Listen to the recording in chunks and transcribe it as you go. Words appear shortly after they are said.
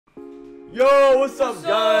Yo, what's up,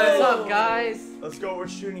 guys? What's up, guys? Let's go. We're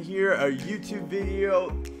shooting here a YouTube video.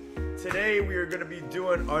 Today we are going to be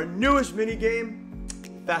doing our newest mini game,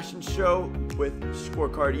 fashion show with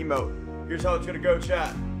scorecard emote. Here's how it's going to go,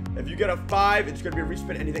 chat. If you get a 5, it's going to be a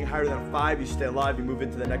respin. Anything higher than a 5, you stay alive. You move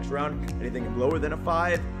into the next round. Anything lower than a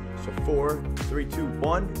 5, so 4, 3, 2,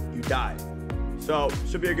 1, you die. So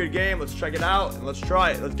should be a good game. Let's check it out and let's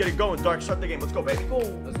try it. Let's get it going. Dark, start the game. Let's go, baby.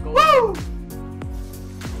 Let's go. Woo!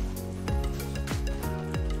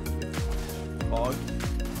 Fog.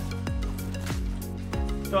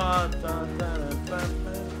 Dun, dun, dun, dun, dun,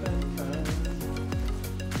 dun, dun.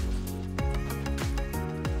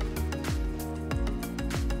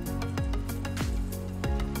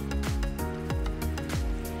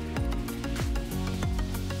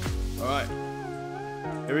 All right,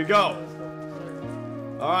 here we go.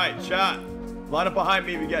 All right, chat, line up behind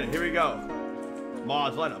me if you get it. Here we go.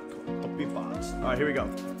 Mods, line up. Don't be bots. All right, here we go.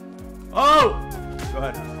 Oh! Go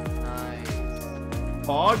ahead. Nice.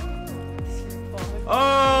 Fog.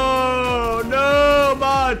 Oh, no,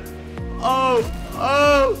 mod. Oh,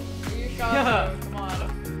 oh. Yeah. Come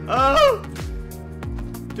on. Oh.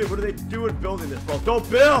 Dude, what are they doing building this, bro? Don't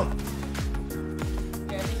build.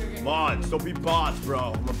 Mods, don't be bots,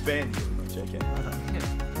 bro. I'm a ban you. I'm joking. All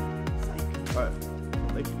right.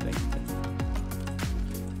 Thank you, thank you, thank you.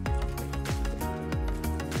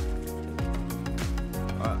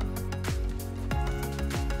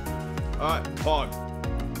 Alright, Fog.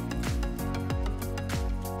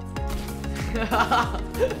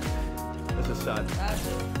 This is sad.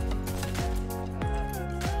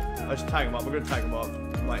 Let's tag him up. We're gonna tag him up.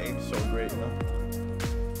 My aim's so great, you know?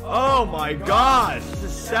 Oh my gosh! This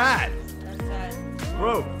is sad. That's sad.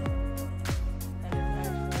 Bro.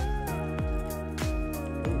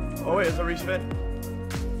 Oh wait, it's a respin.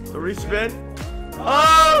 It's a respin.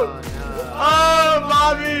 Oh! Oh,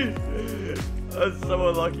 mommy! That's so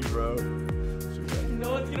unlucky, bro.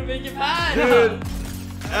 No one's gonna make it past. Dude,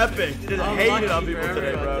 Epic just hated on people for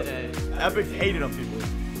today, bro. today. Epic's hated on people.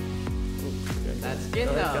 That's skin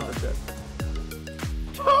though.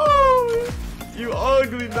 Oh, you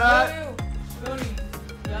ugly, Matt.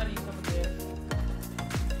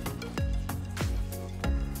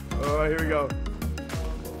 Alright, here we go.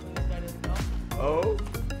 Oh.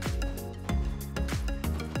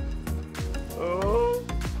 Oh.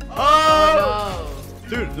 Oh! No.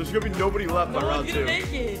 Dude, there's gonna be nobody left by round 2.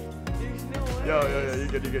 Make it. There's no way. Yo, you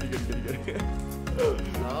good. Oh.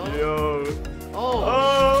 Yo. Oh.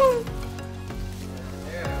 Oh!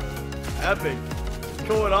 Epic. What's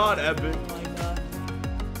going on, Epic? Oh my god.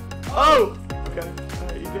 Oh! Okay.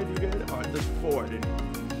 Alright, you good. Alright, there's 4, dude.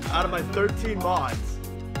 Out of my 13 mods,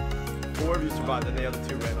 4 of you survived, and the other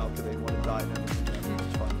 2 ran off because they want to die now.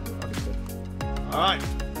 It's fine. Understood. Alright.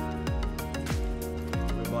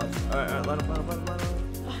 Alright, line up.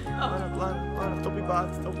 Don't be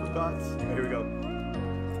bots. Alright, here we go.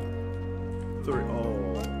 3. Oh.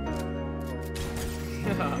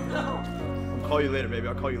 I'll call you later, baby.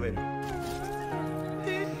 I'll call you later.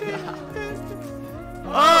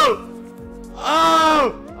 Oh!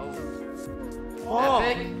 Oh! Oh.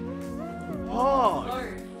 Epic. Oh!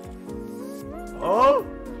 Sorry. Oh!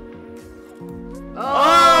 Oh.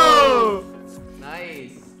 Oh!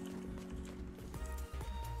 Nice.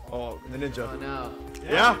 Oh, the ninja. Oh no.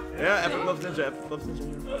 Yeah, Epic loves ninja.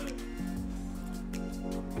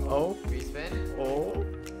 Oh. Respin. Oh.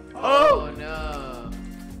 Oh Oh! no.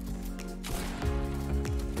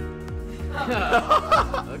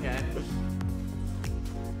 Okay.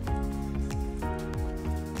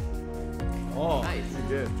 Oh, Nice. you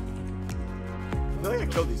good. I feel like I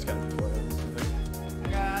killed these guys before.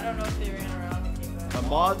 Yeah, I don't know if they ran around and came back. My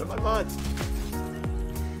mods are my mods.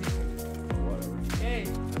 Okay.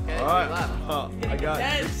 Okay. Alright, I got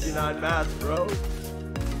 69 mats, bro.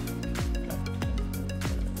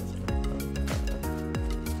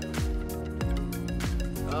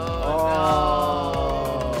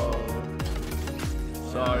 Oh,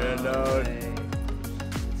 no. Sorry, unknown.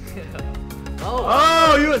 Oh.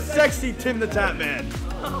 Oh, you a sexy Tim the Tap Man.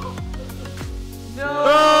 No.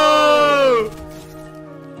 Oh!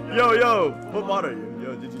 Yo, what mod are you?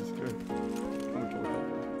 Yo, GG's good.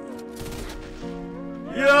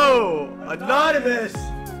 Yo, anonymous.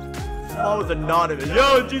 Oh, it was anonymous.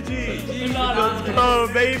 Yo, GG. Let's go,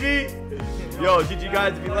 baby. Yo, GG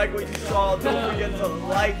guys, if you like what you saw, don't forget to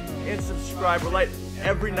like and subscribe. We're live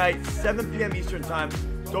every night, 7 p.m. Eastern time.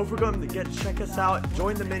 Don't forget to check us out.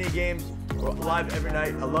 Join the mini games. We're live every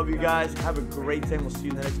night. I love you guys. Have a great time. We'll see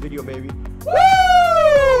you in the next video, baby.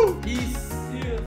 Woo! Peace.